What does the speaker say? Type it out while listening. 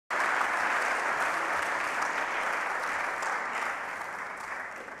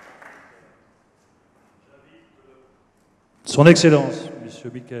Son Excellence,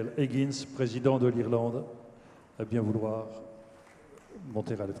 M. Michael Higgins, président de l'Irlande, a bien vouloir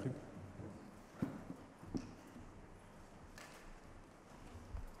monter à la tribune.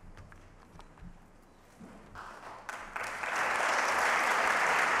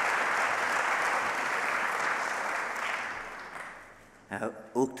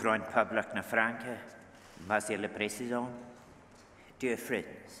 Octroin public na Franca, Monsieur le Président, dear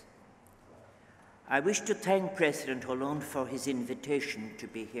friends, I wish to thank President Hulot for his invitation to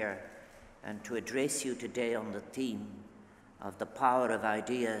be here and to address you today on the theme of the power of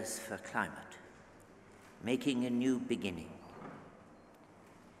ideas for climate, making a new beginning.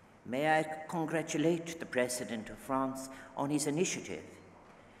 May I congratulate the President of France on his initiative,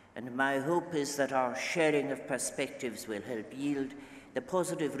 and my hope is that our sharing of perspectives will help yield the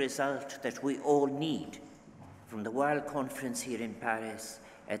positive result that we all need from the World Conference here in Paris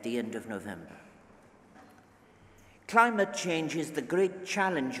at the end of November. Climate change is the great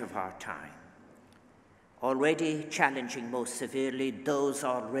challenge of our time, already challenging most severely those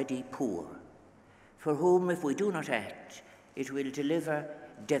already poor, for whom, if we do not act, it will deliver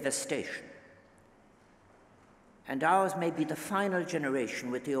devastation. And ours may be the final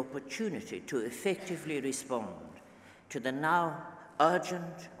generation with the opportunity to effectively respond to the now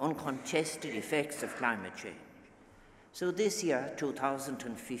urgent, uncontested effects of climate change. So this year,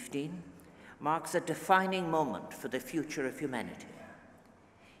 2015, marks a defining moment for the future of humanity.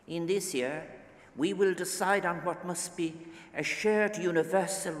 In this year, we will decide on what must be a shared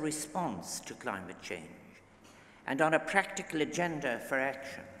universal response to climate change and on a practical agenda for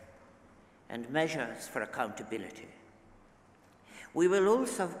action and measures for accountability. We will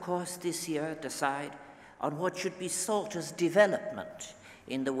also, of course, this year decide on what should be sought as development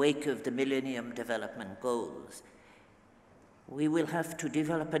in the wake of the Millennium Development Goals. We will have to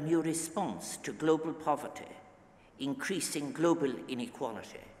develop a new response to global poverty, increasing global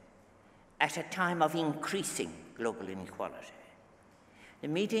inequality, at a time of increasing global inequality. The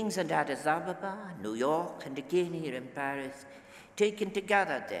meetings in Addis Ababa, New York, and again here in Paris, taken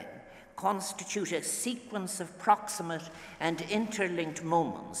together then, constitute a sequence of proximate and interlinked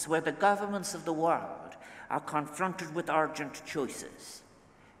moments where the governments of the world are confronted with urgent choices,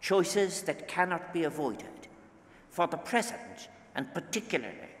 choices that cannot be avoided for the present and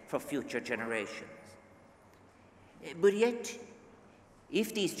particularly for future generations. But yet,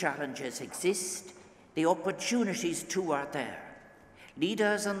 if these challenges exist, the opportunities too are there.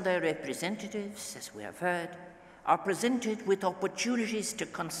 Leaders and their representatives, as we have heard, are presented with opportunities to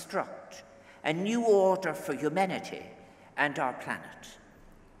construct a new order for humanity and our planet.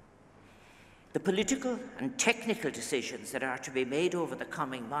 The political and technical decisions that are to be made over the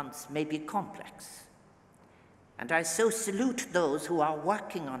coming months may be complex, and I so salute those who are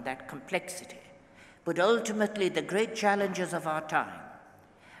working on that complexity. But ultimately, the great challenges of our time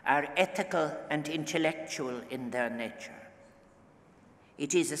are ethical and intellectual in their nature.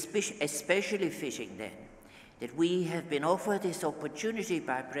 It is especially fitting, then, that we have been offered this opportunity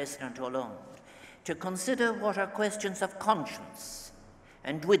by President Hulot to consider what are questions of conscience,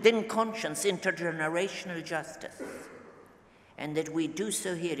 and within conscience, intergenerational justice, and that we do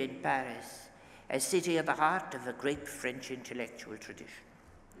so here in Paris, a city at the heart of a great French intellectual tradition.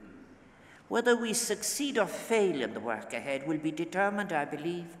 Whether we succeed or fail in the work ahead will be determined, I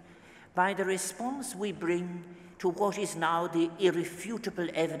believe, by the response we bring to what is now the irrefutable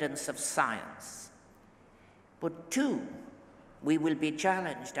evidence of science. But too, we will be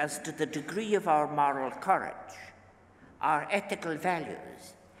challenged as to the degree of our moral courage, our ethical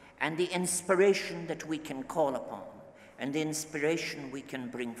values, and the inspiration that we can call upon, and the inspiration we can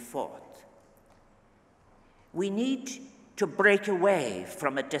bring forth. We need to break away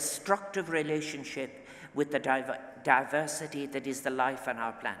from a destructive relationship with the diversity that is the life on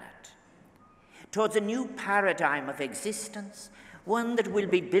our planet, towards a new paradigm of existence, one that will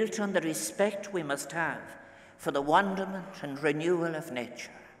be built on the respect we must have for the wonderment and renewal of nature,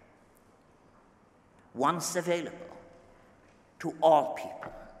 once available to all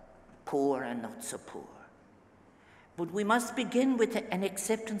people, poor and not so poor. But we must begin with an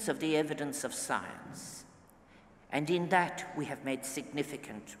acceptance of the evidence of science, and in that we have made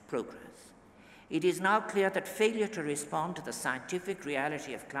significant progress. It is now clear that failure to respond to the scientific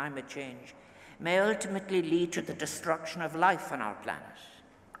reality of climate change may ultimately lead to the destruction of life on our planet.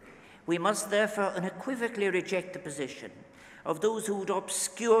 We must therefore unequivocally reject the position of those who would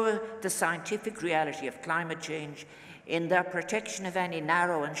obscure the scientific reality of climate change in their protection of any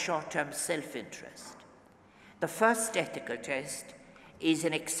narrow and short-term self-interest. The first ethical test is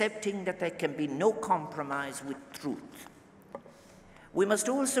in accepting that there can be no compromise with truth. We must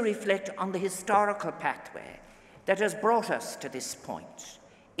also reflect on the historical pathway that has brought us to this point.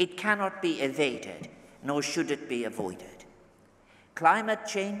 It cannot be evaded, nor should it be avoided. Climate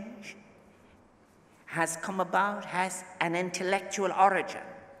change has come about, has an intellectual origin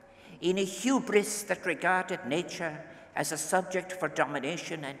in a hubris that regarded nature as a subject for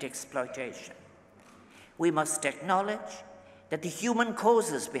domination and exploitation. We must acknowledge that the human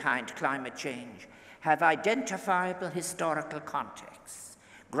causes behind climate change have identifiable historical contexts,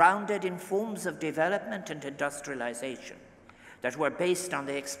 grounded in forms of development and industrialization that were based on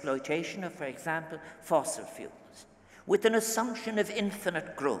the exploitation of, for example, fossil fuels, with an assumption of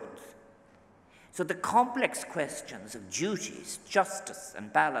infinite growth. So the complex questions of duties, justice,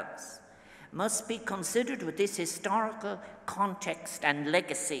 and balance must be considered with this historical context and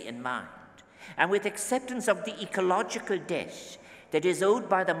legacy in mind, and with acceptance of the ecological debt that is owed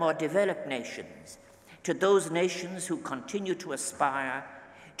by the more developed nations to those nations who continue to aspire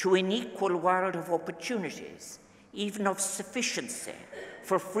to an equal world of opportunities, even of sufficiency,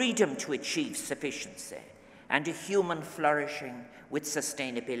 for freedom to achieve sufficiency, and a human flourishing with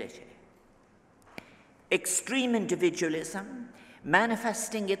sustainability. Extreme individualism,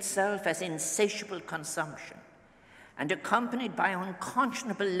 manifesting itself as insatiable consumption and accompanied by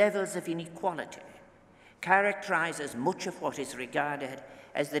unconscionable levels of inequality, characterizes much of what is regarded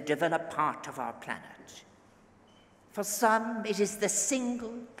as the developed part of our planet. For some, it is the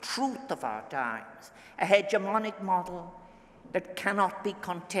single truth of our times, a hegemonic model that cannot be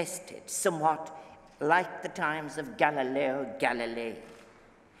contested, somewhat like the times of Galileo Galilei.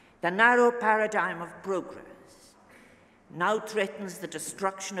 The narrow paradigm of progress now threatens the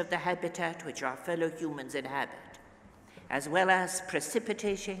destruction of the habitat which our fellow humans inhabit, as well as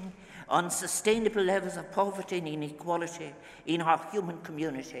precipitating unsustainable levels of poverty and inequality in our human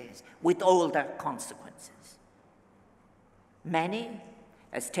communities, with all their consequences. Many,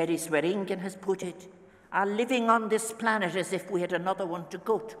 as Terry Swearingen has put it, are living on this planet as if we had another one to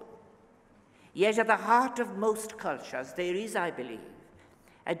go to. Yet at the heart of most cultures there is, I believe,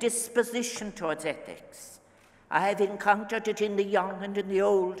 a disposition towards ethics. I have encountered it in the young and in the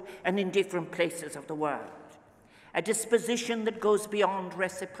old and in different places of the world. A disposition that goes beyond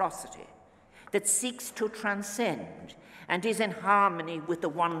reciprocity, that seeks to transcend and is in harmony with the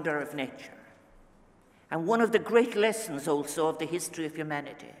wonder of nature. And one of the great lessons also of the history of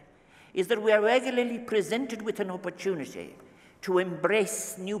humanity is that we are regularly presented with an opportunity to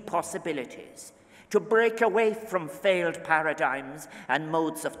embrace new possibilities, to break away from failed paradigms and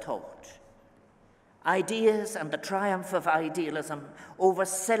modes of thought. Ideas and the triumph of idealism over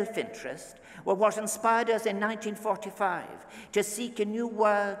self-interest were what inspired us in 1945 to seek a new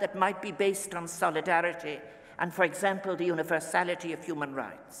world that might be based on solidarity and, for example, the universality of human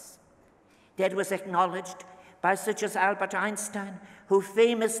rights. That was acknowledged by such as Albert Einstein, who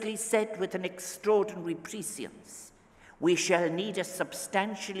famously said with an extraordinary prescience, "We shall need a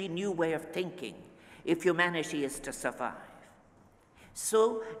substantially new way of thinking if humanity is to survive."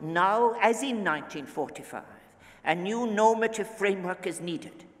 So now, as in 1945, a new normative framework is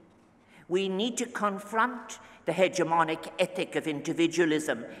needed. We need to confront the hegemonic ethic of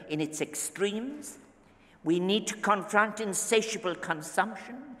individualism in its extremes. We need to confront insatiable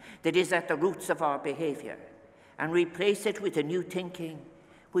consumption that is at the roots of our behavior and replace it with a new thinking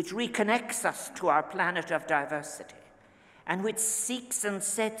which reconnects us to our planet of diversity and which seeks and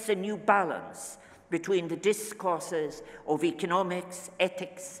sets a new balance between the discourses of economics,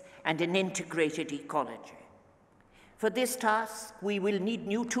 ethics, and an integrated ecology. For this task, we will need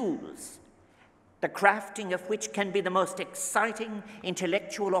new tools, the crafting of which can be the most exciting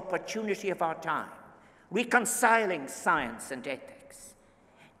intellectual opportunity of our time, reconciling science and ethics.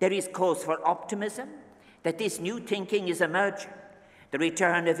 There is cause for optimism that this new thinking is emerging, the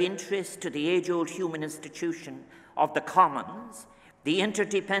return of interest to the age-old human institution of the commons, the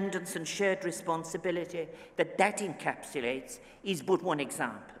interdependence and shared responsibility that encapsulates is but one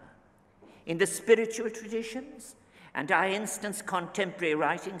example. In the spiritual traditions, and I instance contemporary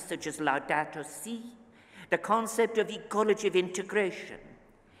writings such as Laudato Si, the concept of ecology of integration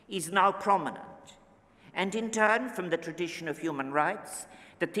is now prominent. And in turn, from the tradition of human rights,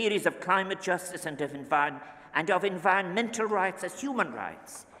 the theories of climate justice and of environmental rights as human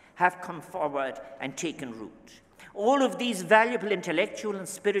rights have come forward and taken root. All of these valuable intellectual and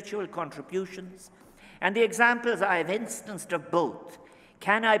spiritual contributions, and the examples I have instanced of both,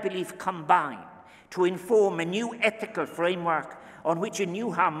 can, I believe, combine to inform a new ethical framework on which a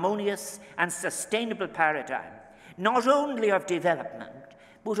new harmonious and sustainable paradigm, not only of development,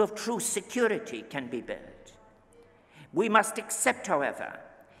 but of true security can be built. We must accept, however,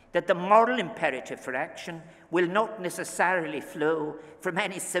 that the moral imperative for action will not necessarily flow from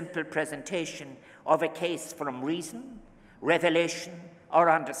any simple presentation of a case from reason, revelation, or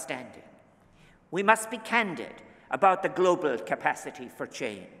understanding. We must be candid about the global capacity for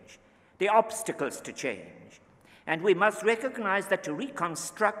change, the obstacles to change, and we must recognize that to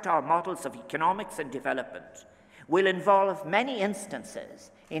reconstruct our models of economics and development will involve in many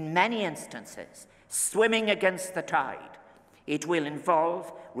instances, swimming against the tide. It will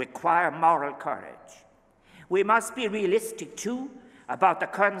require moral courage. We must be realistic, too, about the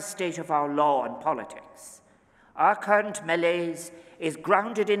current state of our law and politics. Our current malaise is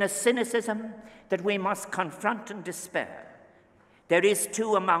grounded in a cynicism that we must confront and dispel. There is,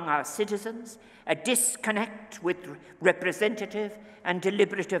 too, among our citizens a disconnect with representative and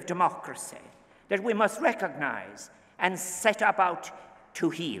deliberative democracy that we must recognize and set about to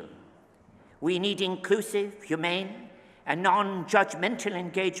heal. We need inclusive, humane, and non-judgmental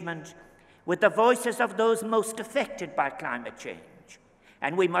engagement with the voices of those most affected by climate change,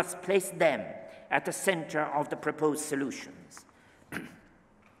 and we must place them at the center of the proposed solutions.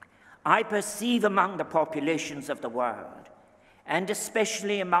 I perceive among the populations of the world, and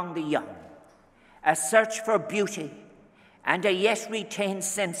especially among the young, a search for beauty and a yet retained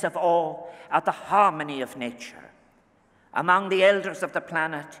sense of awe at the harmony of nature. Among the elders of the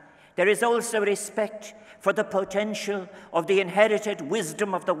planet, there is also respect for the potential of the inherited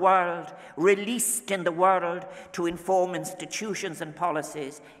wisdom of the world released in the world to inform institutions and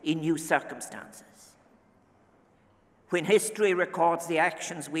policies in new circumstances. When history records the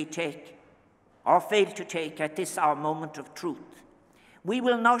actions we take or fail to take at this our moment of truth, we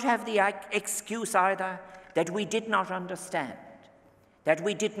will not have the excuse either that we did not understand, that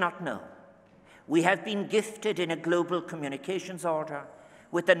we did not know. We have been gifted in a global communications order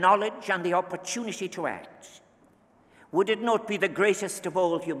with the knowledge and the opportunity to act. Would it not be the greatest of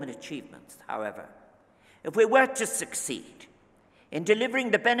all human achievements, however, if we were to succeed in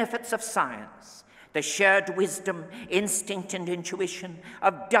delivering the benefits of science, the shared wisdom, instinct, and intuition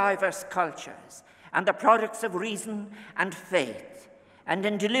of diverse cultures, and the products of reason and faith, and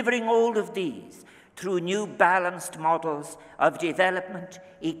in delivering all of these through new balanced models of development,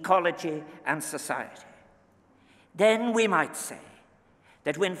 ecology, and society? Then we might say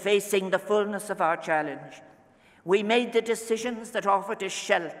that when facing the fullness of our challenge, we made the decisions that offered us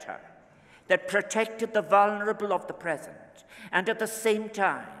shelter, that protected the vulnerable of the present, and at the same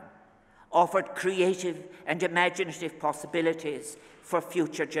time offered creative and imaginative possibilities for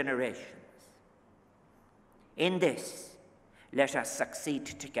future generations. In this, let us succeed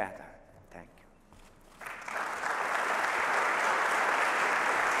together.